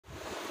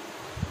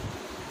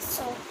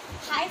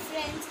Hi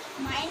friends,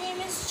 my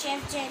name is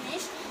Chef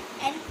Jennish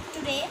and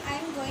today I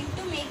am going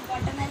to make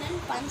watermelon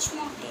punch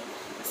mocktail.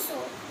 So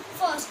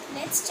first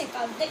let's check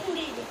out the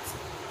ingredients.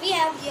 We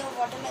have here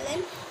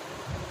watermelon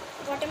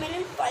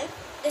pulp.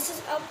 This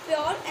is a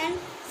pure and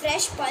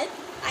fresh pulp.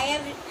 I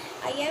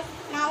have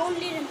now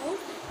only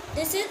removed.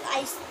 These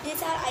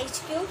are ice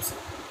cubes,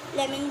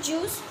 lemon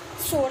juice,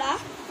 soda,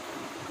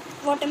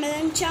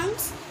 watermelon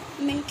chunks,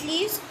 mint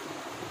leaves,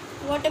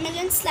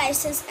 watermelon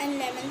slices and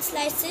lemon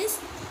slices.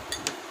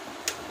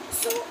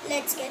 So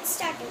let's get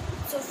started.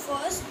 So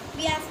first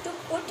we have to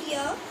put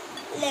here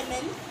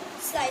lemon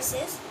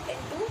slices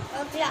into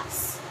a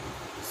glass.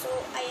 So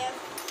I have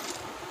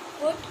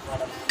put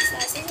watermelon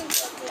slices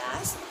into a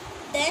glass.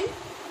 Then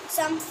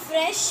some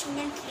fresh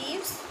mint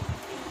leaves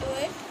into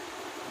it.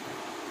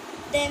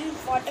 Then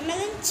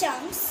watermelon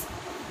chunks.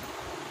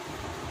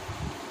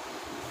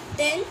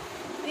 Then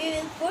we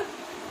will put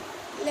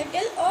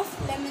little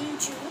of lemon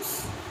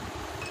juice.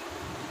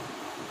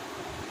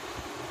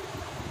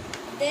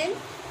 Then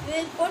we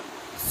will put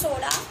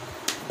soda.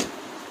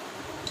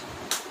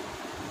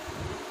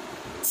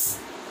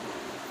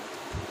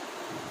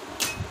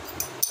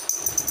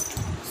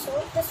 So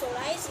the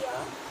soda is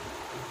here.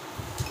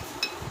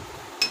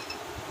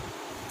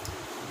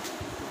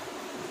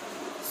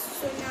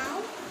 So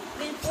now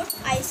we'll put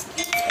ice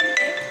cubes in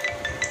it.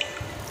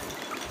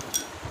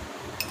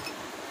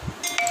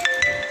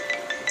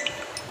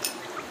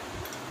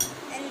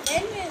 And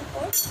then we'll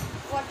put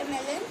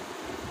watermelon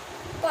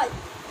pulp.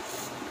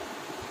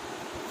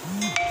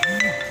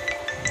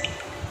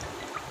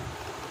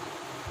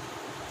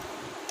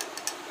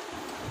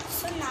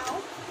 So now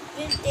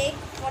we'll take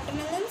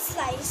watermelon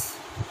slice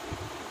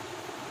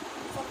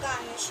for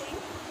garnishing,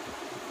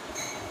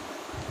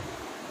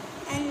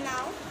 and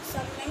now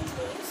some mint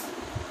leaves.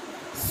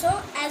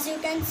 So as you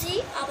can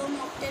see, our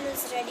mocktail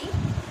is ready.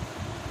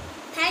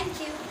 Thank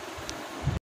you.